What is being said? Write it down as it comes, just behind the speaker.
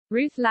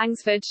Ruth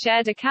Langsford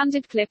shared a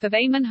candid clip of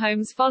Eamonn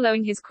Holmes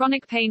following his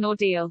chronic pain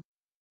ordeal.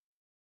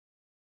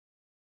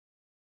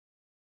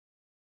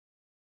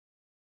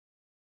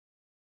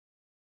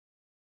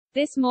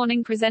 This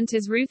morning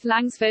presenters Ruth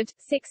Langsford,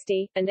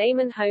 60, and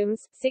Eamonn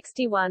Holmes,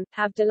 61,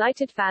 have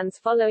delighted fans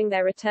following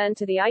their return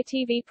to the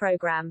ITV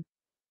program.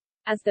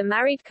 As the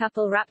married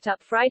couple wrapped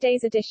up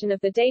Friday's edition of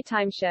the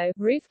daytime show,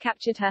 Ruth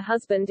captured her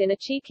husband in a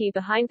cheeky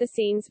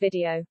behind-the-scenes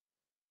video.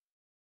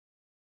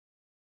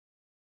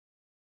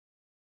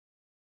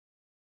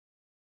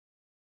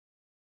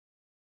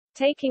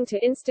 Taking to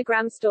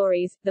Instagram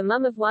stories, the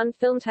mum of one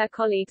filmed her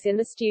colleagues in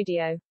the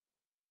studio.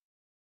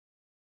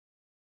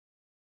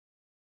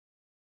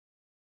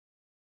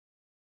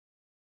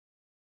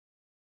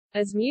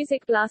 As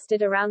music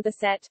blasted around the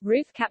set,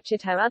 Ruth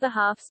captured her other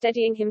half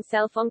steadying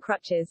himself on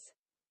crutches.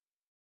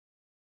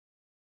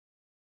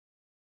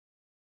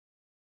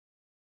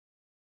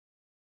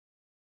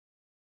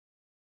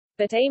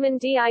 But Eamonn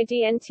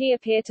didn't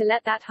appear to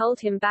let that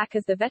hold him back,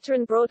 as the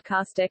veteran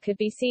broadcaster could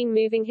be seen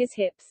moving his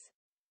hips.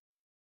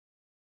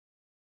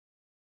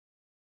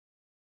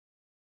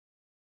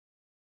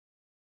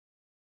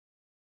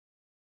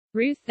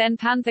 Ruth then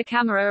panned the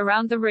camera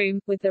around the room,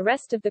 with the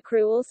rest of the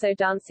crew also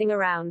dancing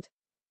around.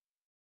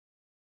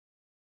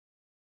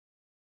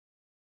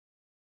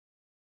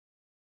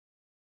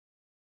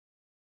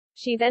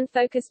 She then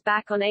focused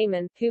back on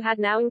Eamonn, who had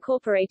now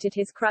incorporated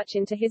his crutch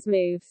into his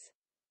moves.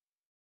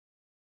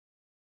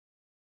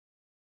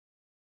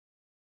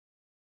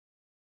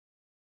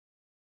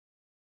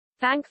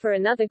 "Thank for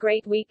another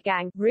great week,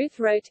 gang," Ruth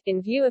wrote,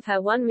 in view of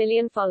her 1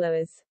 million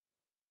followers.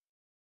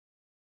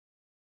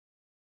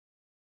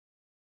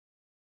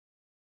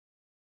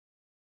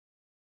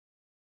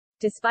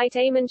 Despite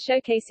Eamonn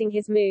showcasing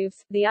his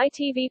moves, the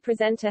ITV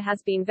presenter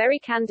has been very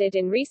candid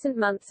in recent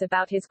months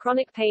about his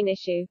chronic pain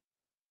issue.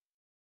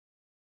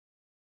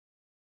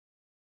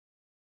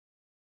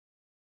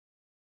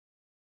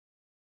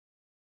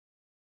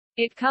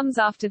 It comes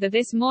after the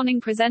This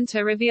Morning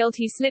presenter revealed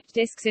he slipped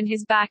discs in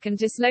his back and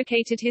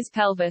dislocated his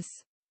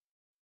pelvis.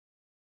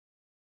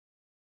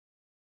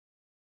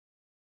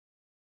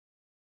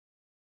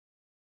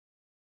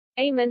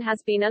 Eamonn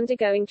has been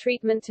undergoing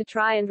treatment to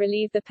try and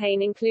relieve the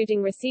pain,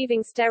 including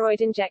receiving steroid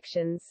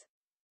injections.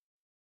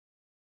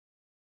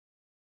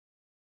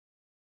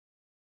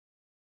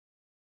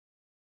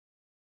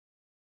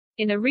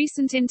 In a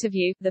recent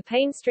interview, the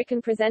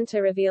pain-stricken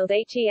presenter revealed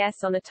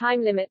he's on a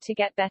time limit to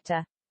get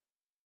better.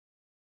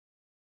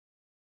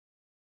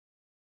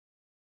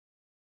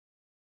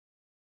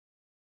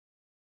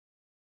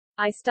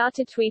 "I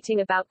started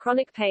tweeting about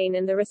chronic pain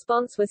and the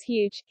response was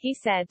huge," he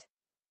said.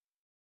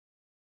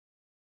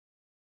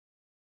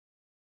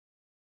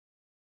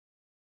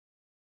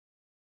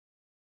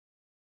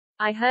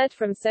 "I heard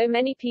from so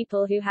many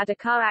people who had a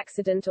car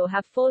accident or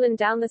have fallen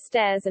down the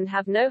stairs and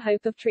have no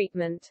hope of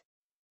treatment.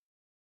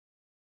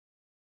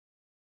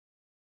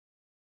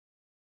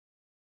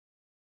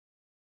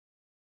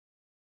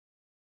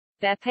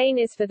 Their pain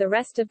is for the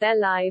rest of their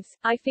lives.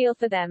 I feel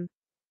for them."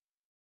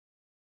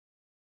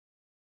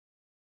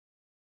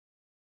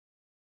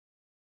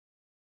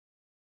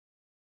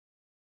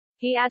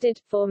 He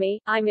added, "For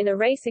me, I'm in a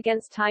race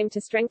against time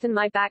to strengthen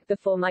my back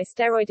before my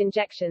steroid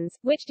injections,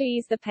 which do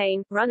ease the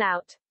pain, run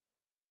out."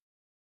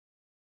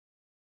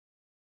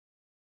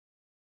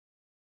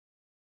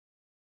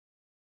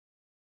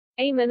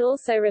 Eamonn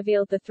also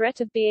revealed the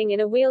threat of being in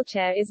a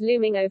wheelchair is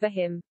looming over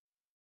him.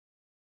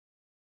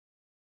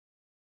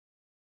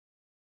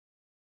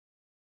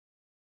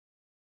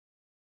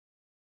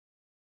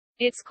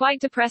 "It's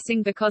quite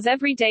depressing because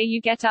every day you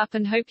get up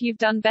and hope you've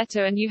done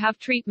better and you have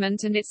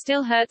treatment and it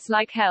still hurts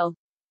like hell,"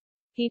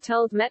 he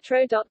told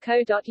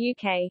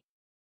metro.co.uk.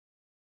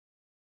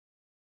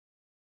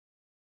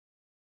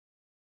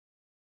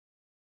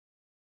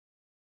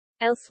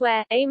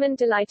 Elsewhere, Eamonn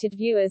delighted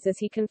viewers as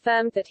he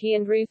confirmed that he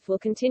and Ruth will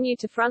continue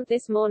to front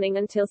This Morning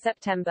until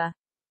September.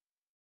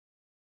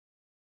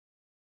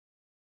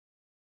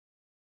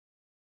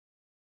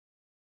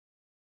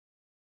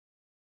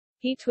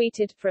 He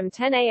tweeted, "From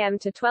 10 a.m.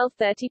 to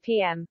 12:30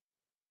 p.m.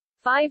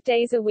 5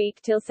 days a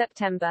week till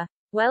September.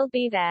 Well,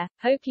 be there.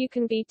 Hope you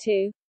can be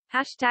too.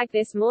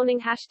 #This Morning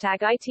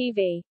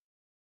 #ITV."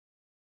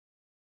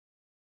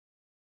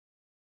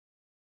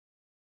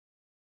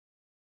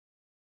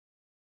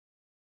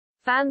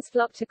 Fans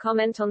flocked to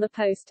comment on the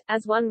post,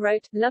 as one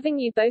wrote, "Loving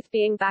you both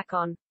being back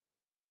on."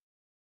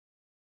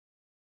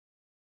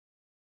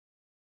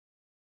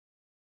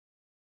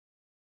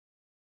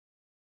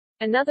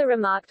 Another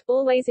remarked,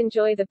 "Always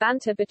enjoy the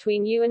banter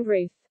between you and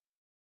Ruth."